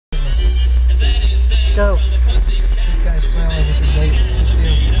Go. This guy's smiling at the bait. You see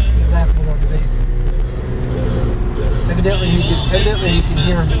him? He's laughing about the bait. Evidently he can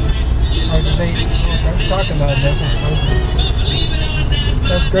hear our debate. I was talking about it.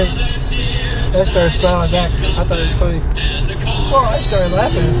 That's great. I started smiling back. I thought it was funny. Well, I started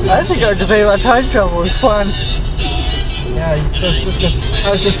laughing. I think our debate about time travel was fun. Yeah, so it's just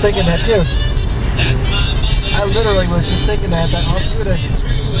I was just thinking that too. I literally was just thinking that.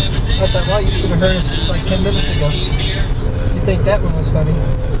 I thought, wow, you should have heard us like 10 minutes ago. You think that one was funny?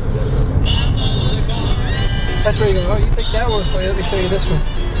 That's where you go, oh, you think that one was funny? Let me show you this one.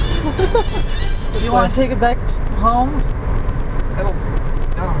 You want to take it back home? No,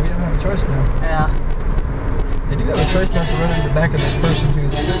 we don't have a choice now. Yeah. They do have a choice not to run into the back of this person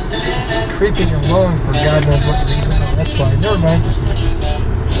who's creeping along for God knows what reason. Oh, that's why. Never mind.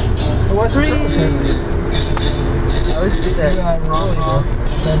 It wasn't true. I always do that.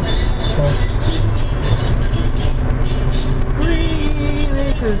 Green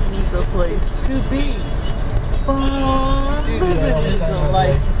Acres is a place to be. Fun living is a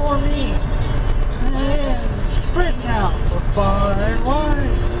life for me. And sprint now for far and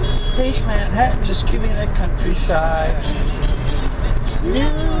wide. Take Manhattan, just give me the countryside.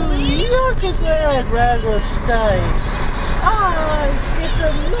 New York is where I'd rather stay. I get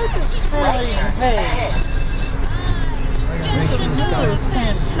the look of smelling hay. Make sure you stop.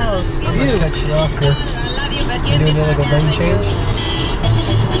 I'm gonna cut you off here. You doing a little lane change?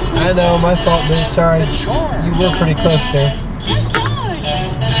 I know, my fault, dude. Sorry. You were pretty close there.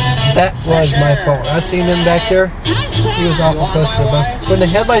 That was my fault. I seen him back there. He was awful close to the bump. When the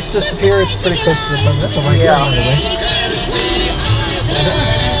headlights disappear, it's pretty close to the bump. That's a right guy, by the way.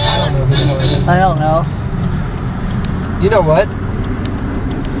 I don't know who the hell it is. I don't know. You know what?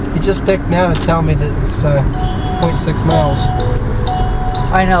 He just picked now to tell me that it's 0.6 miles.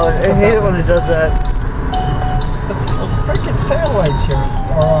 I know. I hate it when it does that. The freaking satellites here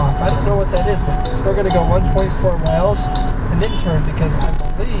are off. I don't know what that is, but we're going to go 1.4 miles and then turn because I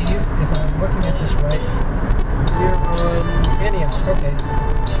believe, if I'm looking at this right, we're on Antioch. Okay. I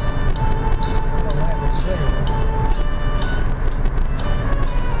don't know why it looks there.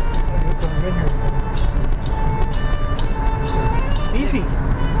 Oh, look over in here. Beefy.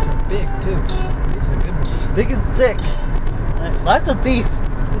 These are big, too. These are good ones. Big and thick. Lots of beef.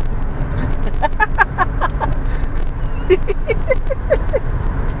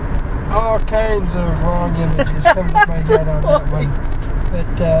 All kinds of wrong images come to my head on that one.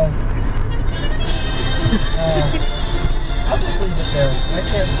 But, I'll just leave it there.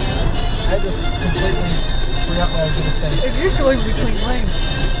 I just completely forgot what I was going to say. And you're going between lanes.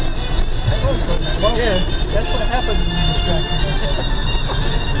 I was going that. Well, yeah, that's what happens when you distract me.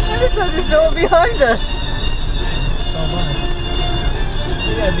 I just thought there's no one behind us. So am I.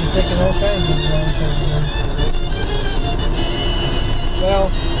 You gotta be thinking all kinds of wrong things here.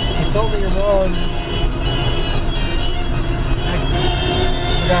 Well, it's only wrong. I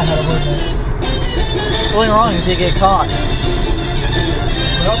forgot how to word that. The only wrong is you get caught.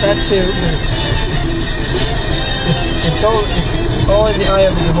 Well, that too, but it's all in the eye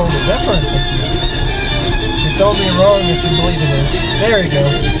of the beholder. That's what I'm thinking of. It's only wrong if you believe it is. There you go.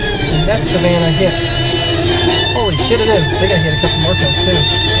 And that's the van I hit. Holy shit, it is. I think I hit a couple more times too.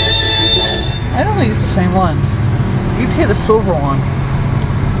 I don't think it's the same one. You hit a silver one.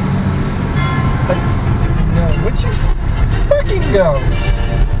 But, no, would you fucking go?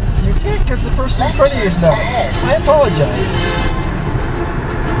 You can't because the person in front of you is not. I apologize.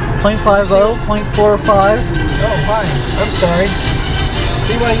 0.50, 0.45. Oh, hi. I'm sorry.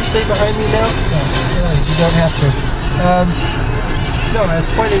 See why you stay behind me now? No, you don't have to. No, I was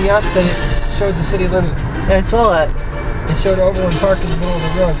pointing out that it showed the city limit. Yeah, I saw that. It showed Overland Park in the middle of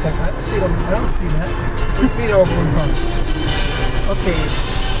the road. It's like, I don't see them. I don't see that. What do you mean Overland Park? Okay,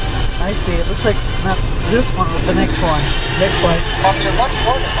 I see. It looks like not this one, but the next one. Next light. After 1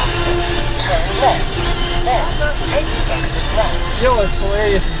 quarter mile, turn left. Then take the exit right. You know what's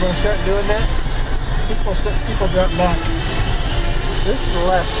hilarious is when I start doing that, people drop back. This is the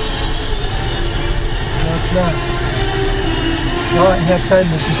left. No, it's not. Well, I have time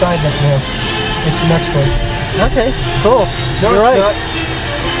to decide that now. It's the next one. Okay, cool. No, You're it's right. not.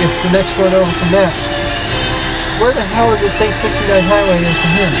 It's the next one over from that. Where the hell does it think 69 Highway is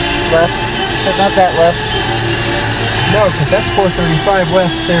from here? Left. But not that left. No, because that's 435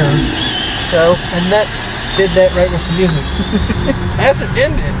 west there. So? And that did that right with the music. As it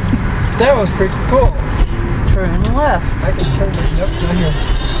ended, that was pretty cool. Turn left. I can turn it. Nope, not here.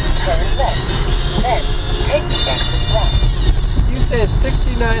 Turn left. Then take the exit right. You said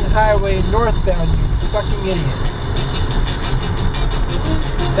 69 Highway northbound, you fucking idiot.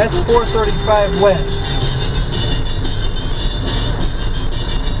 That's 435 west.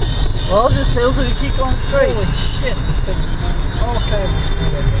 Well, it just tells you to keep going straight. Holy shit, this thing's all kinds of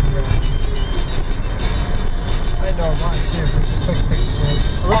screwed up in here. I know mine too. There's a quick fix for it.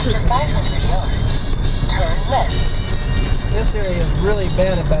 After 500 yards, turn left. This area is really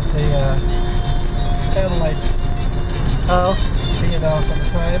bad about the satellites being off at the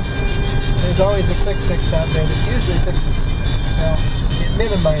time. There's always a quick fix out there that usually fixes it. Well, it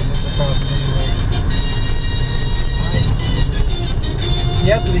minimizes the problem anyway. You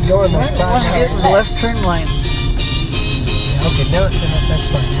have to be going like 5 Once you get to the left turn lane. Yeah, okay, that's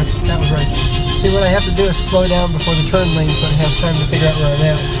fine. That was right. See, what I have to do is slow down before the turn lane so it has time to figure out where I'm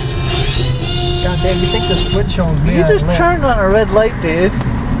at. God damn, you think this windshield is You just turned on a red light, dude.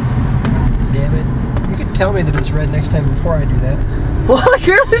 Damn it. You can tell me that it's red next time before I do that. Well,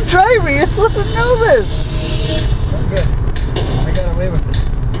 you're the driver. You're supposed to know this. Oh, good. I got away with it.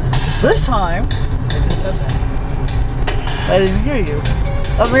 This time, I just said that. I didn't hear you.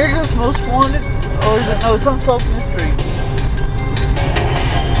 America's Most Wanted, or is it? No, it's Unsolved Mystery.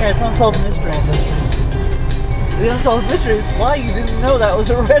 Yeah, it's Unsolved Mystery. The Unsolved Mystery is why you didn't know that was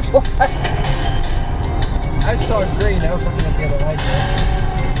a red light. I saw green. I was looking at the other light there.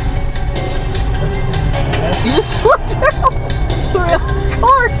 Let's see. You just slowed down. Sorry, the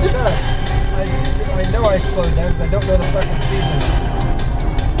car. Shut up. I know I slowed down because I don't know the fucking speed limit.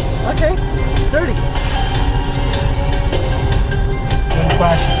 Okay, 30. When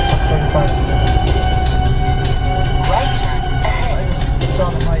flashing, 75. Right turn ahead. I just saw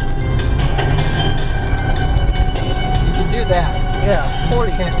the light. You can do that. Yeah,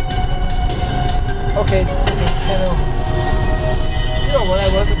 40. You can't. Okay, so it's 10 over. You know what I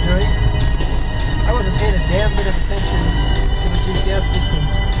wasn't doing? I wasn't paying a damn bit of attention to the GPS system,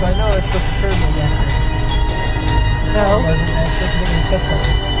 so I know I was supposed to turn me back there. No. I wasn't actually, because it said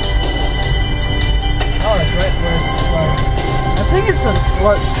something. Oh, it's right where it's I think it's the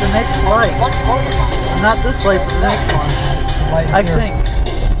next light. After 1/4 mile, Not this light, but the next one. It's the light I here. think.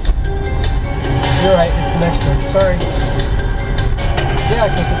 You're right, it's the next one. Sorry. Yeah,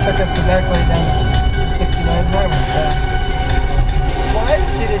 because it took us the back lane down to 69 highway. Why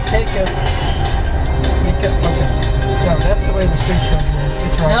did it take us? Because, okay. No, that's the way the street showed me.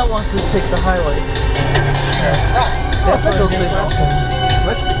 It's right. Now it wants to take the highway. turn right. That's what federal it did signal. last time.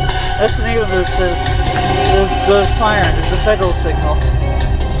 What? That's the name of the siren. It's a federal signal.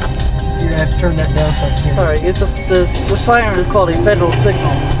 You're gonna have to turn that down so I can hear. Sorry, it's the siren is called a federal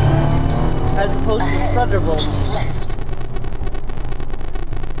signal, as opposed to Ahead, thunderbolts. keep left.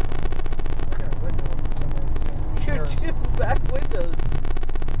 I got a window open somewhere that's got Your mirrors. two back windows.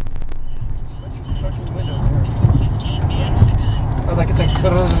 Which fucking window there? Oh, like it's like.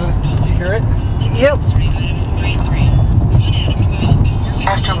 Did you hear it? Yep.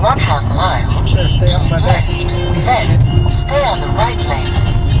 After 1/2 mile, Better stay off my back. left. Piece of Then stay on the right lane.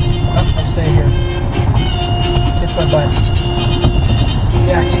 Oh, I'm staying here. Kiss my butt.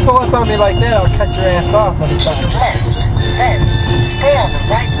 Yeah, you pull up on me like that, I'll cut your ass off, Keep motherfucker. left. Then stay on the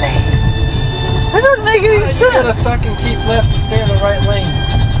right lane. That doesn't make any You gotta sense. fucking keep left to stay in the right lane.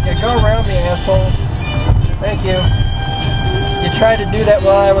 Yeah, go around me, asshole. Thank you. You tried to do that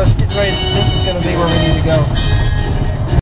while I was getting ready. This is gonna be where we need to go.